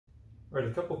All right,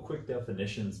 a couple quick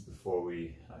definitions before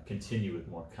we continue with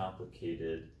more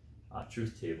complicated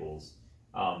truth tables.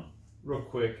 Real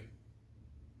quick,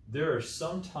 there are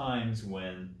some times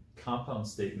when compound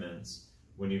statements,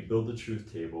 when you build the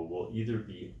truth table, will either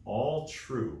be all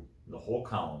true in the whole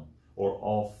column or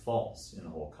all false in the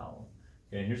whole column.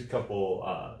 Okay, and here's a couple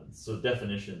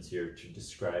definitions here to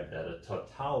describe that. A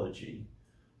tautology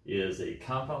is a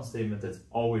compound statement that's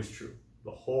always true.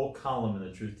 The whole column in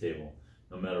the truth table,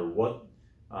 no matter what,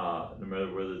 no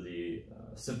matter whether the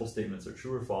simple statements are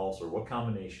true or false or what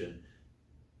combination,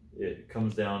 it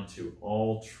comes down to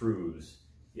all truths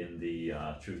in the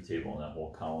truth table in that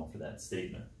whole column for that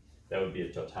statement. That would be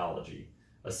a tautology.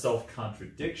 A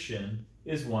self-contradiction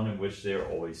is one in which they are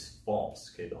always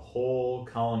false. Okay, the whole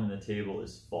column in the table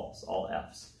is false, all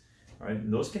F's. All right,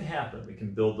 and those can happen. We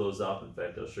can build those up. In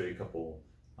fact, I'll show you a couple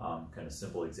kind of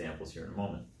simple examples here in a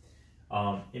moment.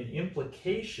 An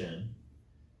implication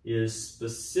is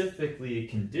specifically a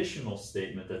conditional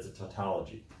statement that's a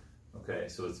tautology. Okay,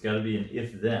 so it's got to be an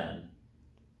if-then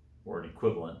or an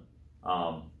equivalent,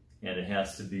 and it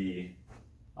has to be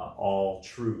all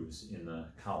truths in the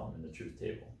column in the truth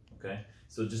table. Okay,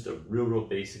 so just a real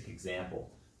basic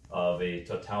example of a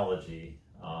tautology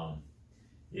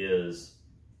is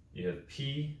you have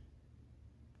P,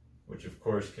 which of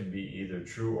course can be either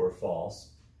true or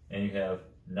false, and you have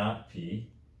not P,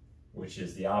 which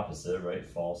is the opposite, right?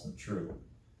 False and true.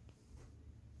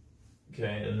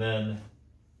 Okay, and then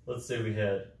let's say we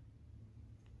had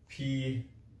P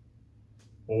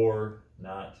or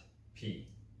not P.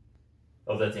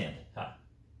 Oh, that's and. Ha.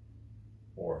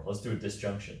 Or let's do a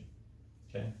disjunction.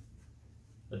 Okay,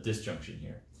 a disjunction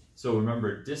here. So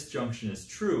remember, disjunction is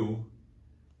true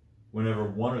whenever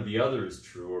one or the other is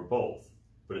true or both,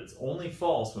 but it's only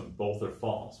false when both are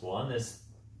false. Well, on this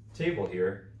table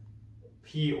here,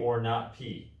 P or not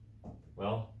P.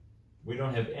 Well, we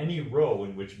don't have any row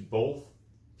in which both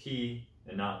P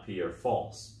and not P are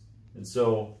false. And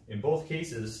so in both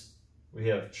cases, we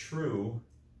have true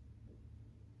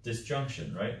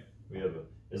disjunction, right? We have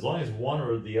as long as one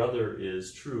or the other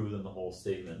is true, then the whole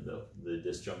statement, the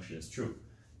disjunction is true.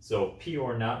 So P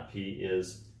or not P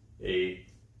is a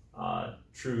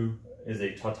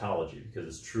tautology because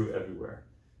it's true everywhere.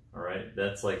 All right,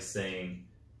 that's like saying,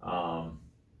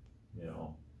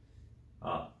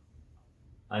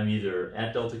 I'm either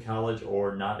at Delta College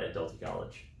or not at Delta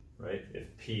College, right?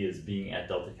 If P is being at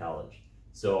Delta College.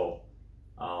 So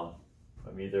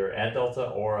I'm either at Delta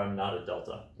or I'm not at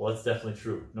Delta. Well, that's definitely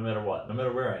true, no matter what, no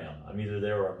matter where I am. I'm either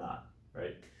there or I'm not,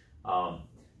 right?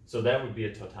 So that would be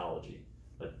a tautology,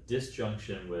 a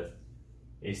disjunction with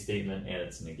a statement and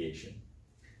its negation.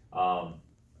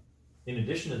 In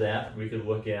addition to that, we could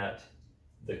look at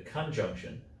the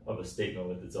conjunction of a statement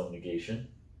with its own negation.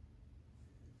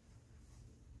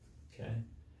 Okay,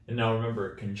 and now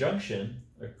remember, conjunction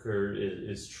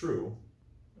is true.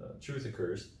 Truth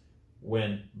occurs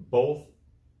when both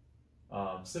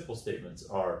simple statements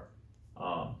are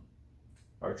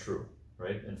true,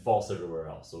 right, and false everywhere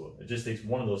else. So it just takes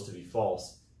one of those to be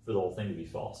false for the whole thing to be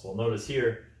false. Well, notice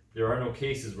here there are no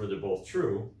cases where they're both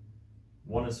true.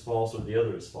 One is false or the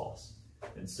other is false,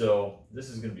 and so this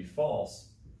is going to be false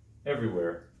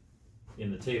everywhere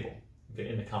in the table, okay,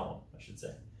 in the column, I should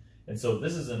say. And so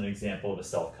this is an example of a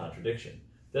self-contradiction.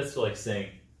 That's like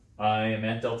saying, I am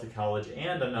at Delta College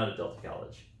and I'm not at Delta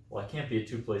College. Well, I can't be at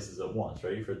two places at once,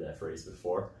 right? You've heard that phrase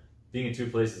before. Being at two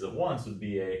places at once would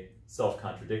be a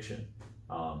self-contradiction.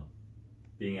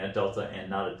 Being at Delta and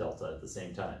not at Delta at the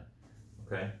same time,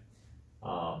 okay?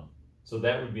 So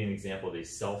that would be an example of a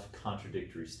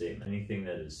self-contradictory statement. Anything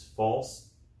that is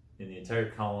false in the entire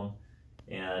column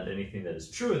and anything that is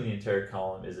true in the entire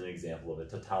column is an example of a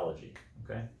tautology,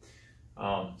 okay?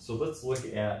 So let's look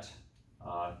at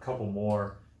a couple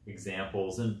more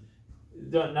examples, and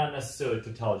not necessarily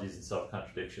tautologies and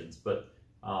self-contradictions, but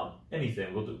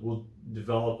anything. We'll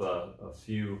develop a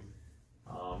few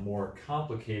more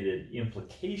complicated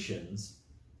implications.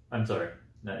 I'm sorry,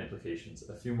 not implications,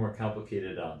 a few more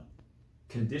complicated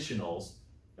conditionals,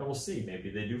 and we'll see, maybe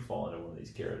they do fall into one of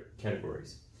these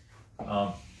categories.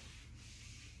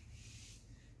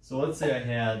 So let's say I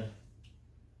had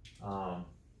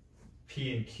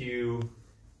P and Q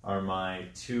are my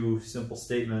two simple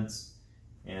statements,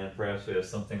 and perhaps we have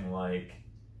something like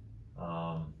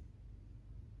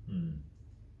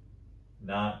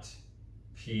not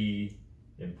P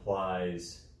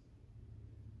implies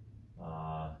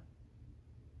I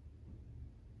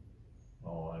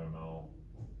don't know,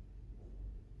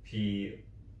 P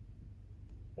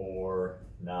or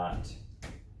not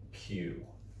Q,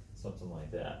 something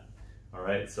like that. All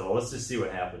right, so let's just see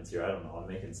what happens here. I don't know, I'm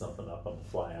making something up on the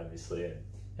fly, obviously, and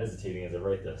hesitating as I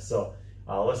write this. So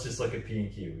let's just look at P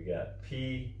and Q. We got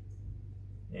P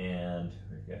and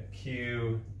we've got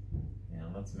Q,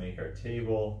 and let's make our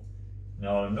table.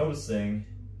 Now I'm noticing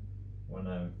when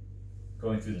I'm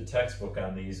going through the textbook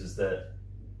on these is that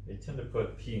they tend to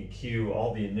put P and Q,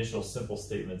 all the initial simple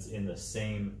statements, in the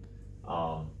same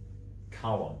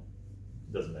column.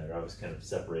 Doesn't matter, I was kind of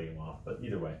separating them off, but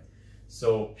either way.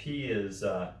 So P is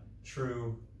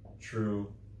true,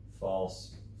 true,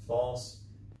 false, false.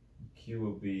 Q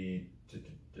will be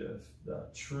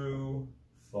true,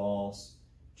 false,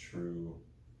 true,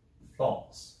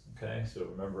 false. Okay, so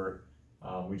remember,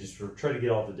 we just try to get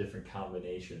all the different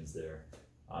combinations there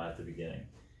at the beginning.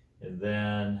 And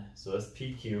then, so that's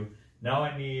PQ. Now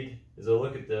I need, as I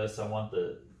look at this, I want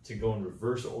to go in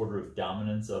reverse order of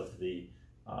dominance of the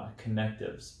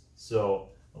connectives. So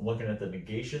I'm looking at the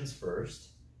negations first.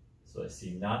 So I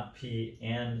see not P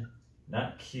and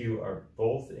not Q are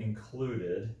both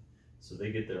included, so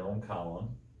they get their own column.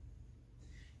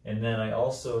 And then I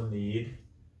also need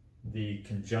the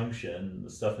conjunction, the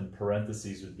stuff in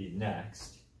parentheses would be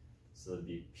next. So it'd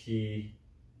be P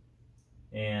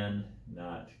and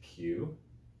not Q.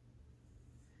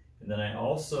 And then I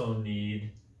also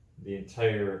need the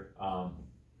entire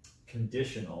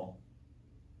conditional.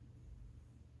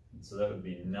 And so that would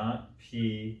be not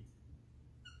P,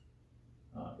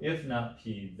 if not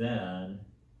P, then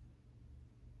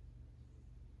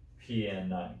P and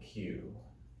not Q.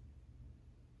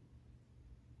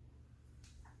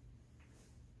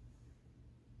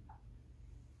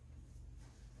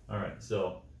 All right,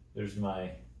 so there's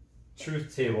my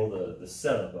truth table, the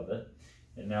setup of it.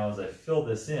 And now as I fill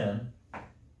this in,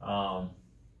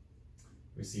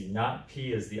 we see not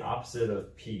P is the opposite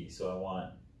of P. So I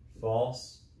want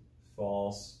false,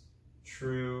 false,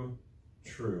 true,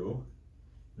 true.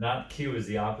 Not Q is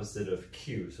the opposite of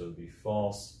Q. So it would be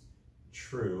false,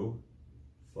 true,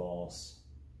 false,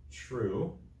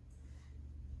 true.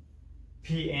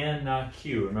 P and not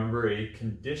Q. Remember, a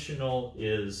conditional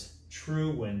is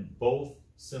true when both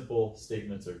simple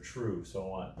statements are true. So I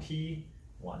want P,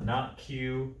 I want not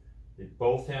Q. They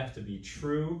both have to be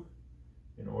true.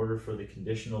 In order for the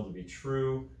conditional to be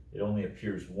true, it only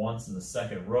appears once in the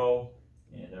second row,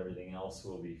 and everything else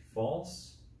will be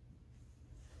false.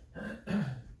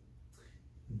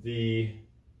 The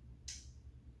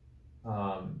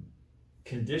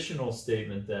conditional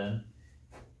statement then,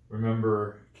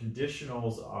 remember,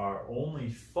 conditionals are only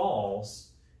false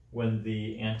when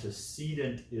the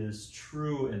antecedent is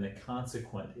true and the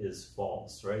consequent is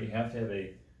false, right? You have to have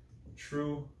a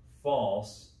true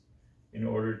false in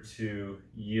order to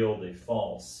yield a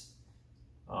false.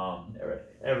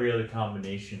 Every other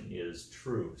combination is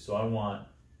true. So I want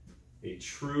a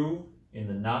true in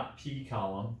the not P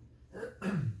column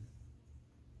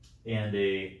and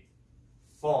a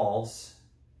false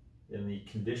in the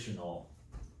conditional,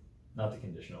 not the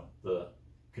conditional, the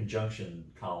conjunction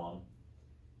column.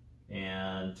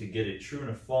 And to get a true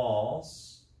and a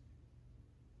false,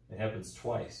 it happens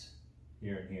twice,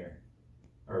 here and here,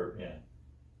 or yeah,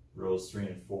 rows 3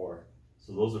 and 4.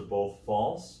 So those are both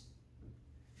false.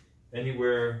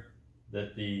 Anywhere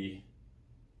that the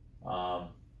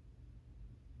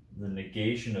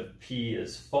negation of P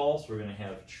is false, we're going to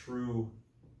have true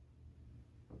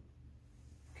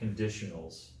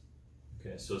conditionals, okay,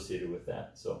 associated with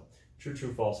that. So true,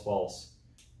 true, false, false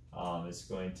is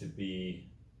going to be,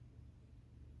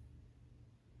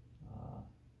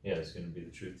 yeah, it's going to be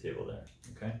the truth table there,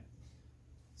 okay?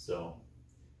 So,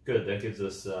 good, that gives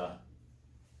us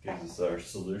our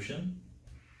solution,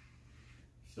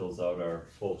 fills out our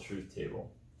full truth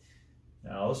table.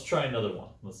 Now let's try another one.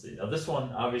 Let's see. Now this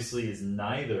one obviously is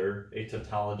neither a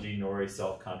tautology nor a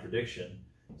self-contradiction,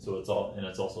 so it's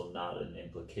also not an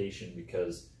implication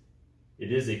because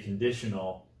it is a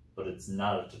conditional, but it's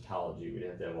not a tautology. We'd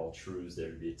have to have all truths there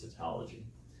to be a tautology.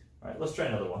 All right, let's try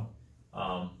another one.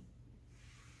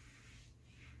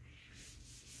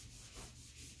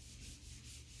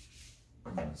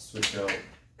 I'm going to switch out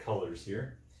colors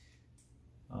here.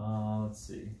 Let's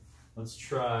see. Let's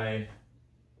try.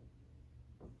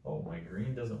 Oh, my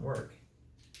green doesn't work.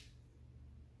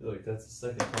 I feel like that's the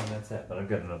second time that's happened. I've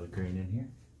got another green in here.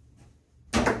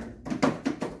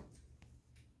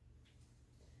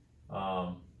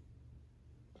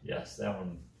 Yes, that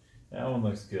one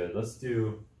looks good. Let's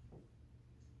do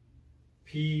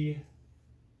P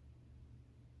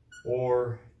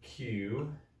or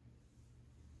Q.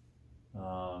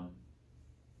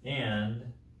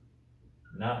 And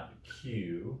not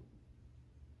Q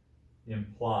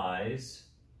implies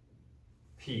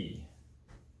P.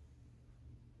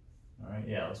 All right,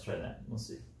 yeah, let's try that. We'll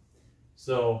see.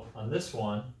 So on this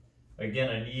one, again,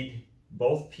 I need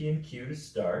both P and Q to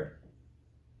start.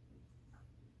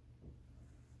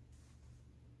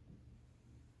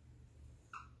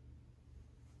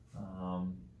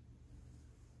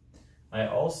 I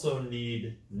also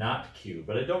need not Q,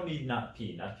 but I don't need not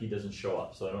P. Not P doesn't show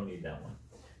up, so I don't need that one.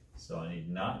 So I need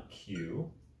not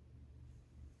Q.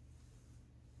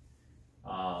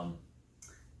 Now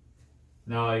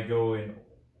I go in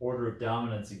order of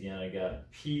dominance again. I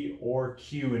got P or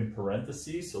Q in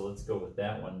parentheses, so let's go with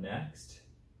that one next.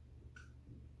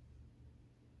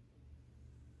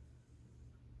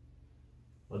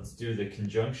 Let's do the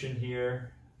conjunction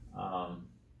here,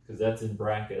 because that's in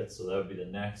brackets, so that would be the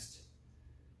next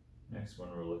one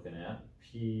we're looking at.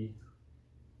 P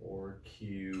or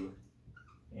Q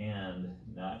and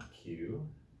not Q.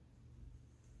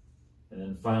 And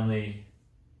then finally,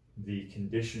 the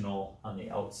conditional on the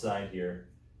outside here,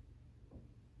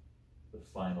 the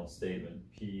final statement,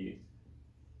 P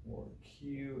or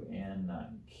Q and not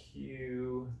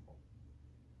Q.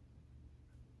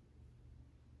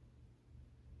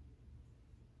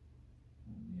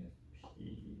 And we have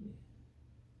P.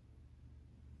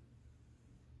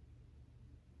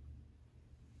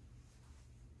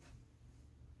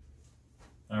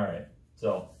 All right,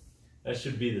 so that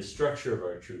should be the structure of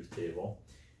our truth table.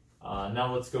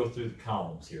 Now let's go through the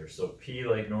columns here. So P,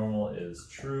 like normal, is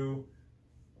true,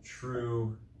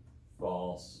 true,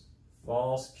 false,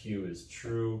 false. Q is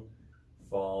true,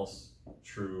 false,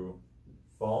 true,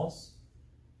 false.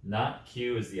 Not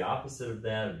Q is the opposite of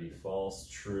that. It would be false,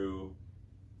 true,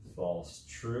 false,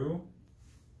 true.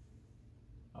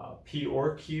 P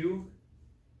or Q,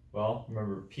 well,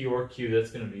 remember P or Q,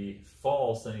 that's going to be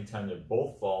false anytime they're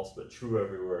both false, but true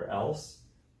everywhere else.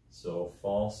 So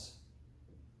false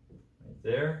right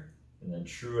there, and then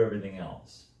true everything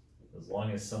else. As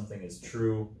long as something is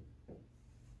true,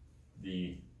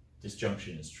 the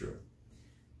disjunction is true.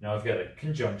 Now I've got a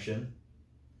conjunction,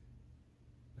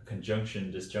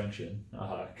 disjunction,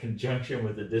 conjunction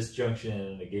with a disjunction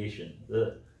and a negation.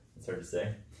 Ugh, that's hard to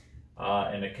say.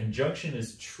 And a conjunction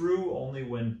is true only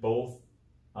when both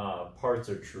parts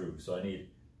are true. So I need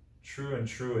true and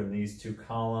true in these two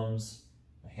columns.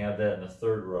 I have that in the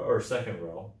third row or second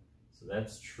row. So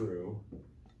that's true.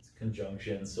 It's a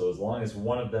conjunction. So as long as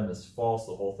one of them is false,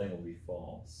 the whole thing will be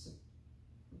false.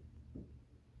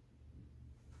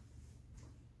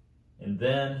 And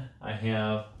then I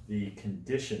have the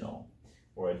conditional,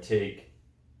 where I take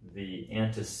the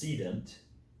antecedent,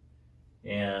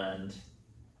 and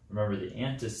remember the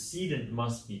antecedent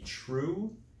must be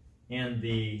true, and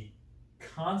the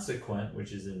consequent,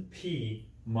 which is in P,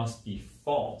 must be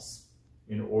false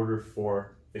in order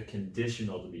for the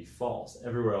conditional to be false.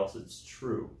 Everywhere else it's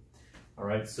true. All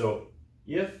right, so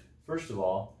if, first of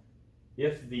all,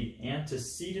 if the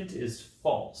antecedent is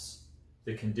false,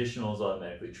 the conditional is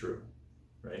automatically true,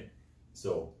 right?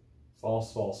 So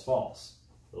false, false, false.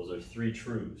 Those are three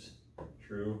trues.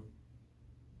 True,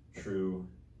 true,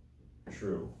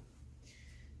 true.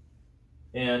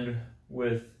 And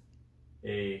with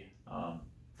a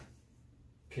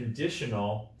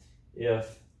conditional,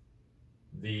 if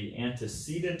the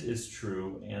antecedent is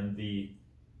true and the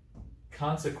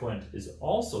consequent is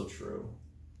also true,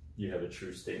 you have a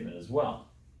true statement as well.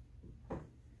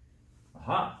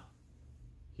 Aha!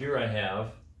 Here I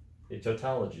have a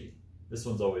tautology. This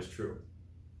one's always true.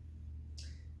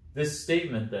 This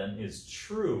statement then is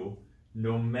true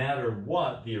no matter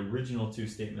what the original two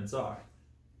statements are.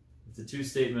 If the two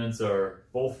statements are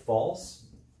both false,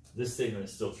 this statement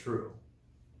is still true.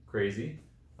 Crazy,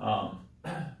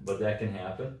 but that can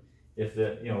happen. If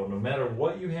no matter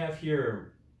what you have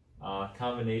here,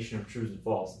 combination of trues and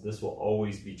false, this will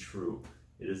always be true.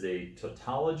 It is a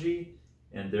tautology,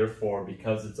 and therefore,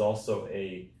 because it's also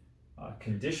a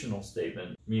conditional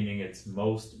statement, meaning its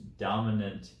most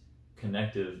dominant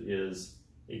connective is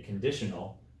a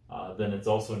conditional, then it's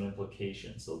also an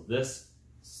implication. So this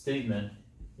statement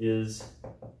is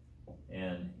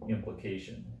an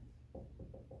implication.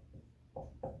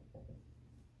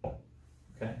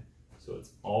 Okay, so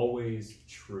it's always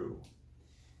true.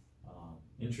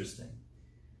 Interesting.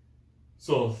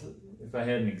 So if I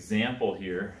had an example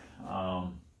here, I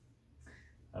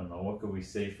don't know, what could we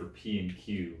say for P and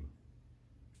Q?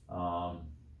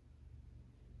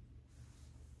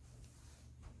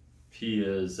 P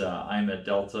is I'm at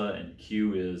Delta, and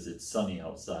Q is it's sunny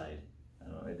outside. I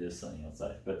don't know, it is sunny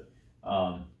outside, but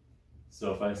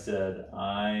so if I said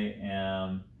I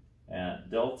am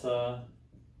at Delta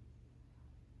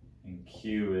and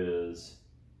Q is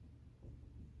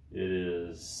it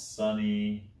is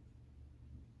sunny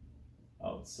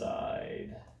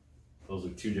outside, Those are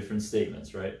two different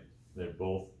statements, right? They're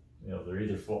both, they're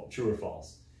either true or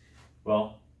false.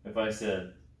 Well, if I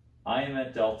said, I am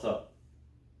at Delta,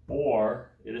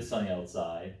 or it is sunny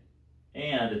outside,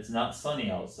 and it's not sunny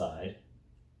outside,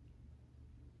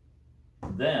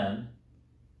 then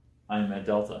I'm at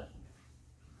Delta.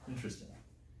 Interesting.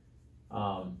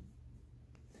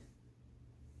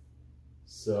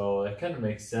 So that kind of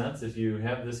makes sense if you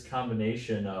have this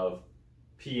combination of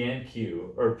P and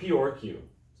Q, or P or Q.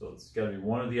 So it's got to be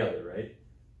one or the other, right?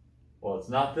 Well, it's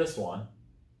not this one,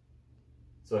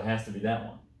 so it has to be that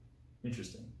one.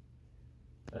 Interesting.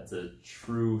 That's a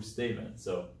true statement.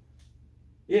 So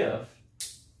if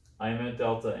I'm at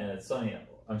Delta and it's sunny,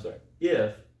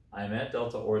 if I'm at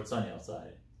Delta or it's sunny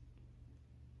outside,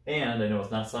 and I know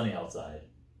it's not sunny outside,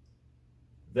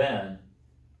 then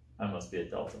I must be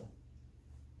at Delta.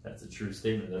 That's a true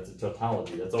statement. That's a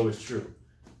tautology. That's always true.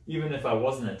 Even if I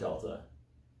wasn't at Delta,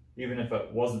 even if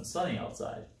it wasn't sunny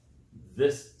outside,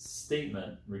 this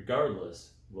statement,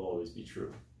 regardless, will always be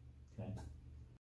true. Okay?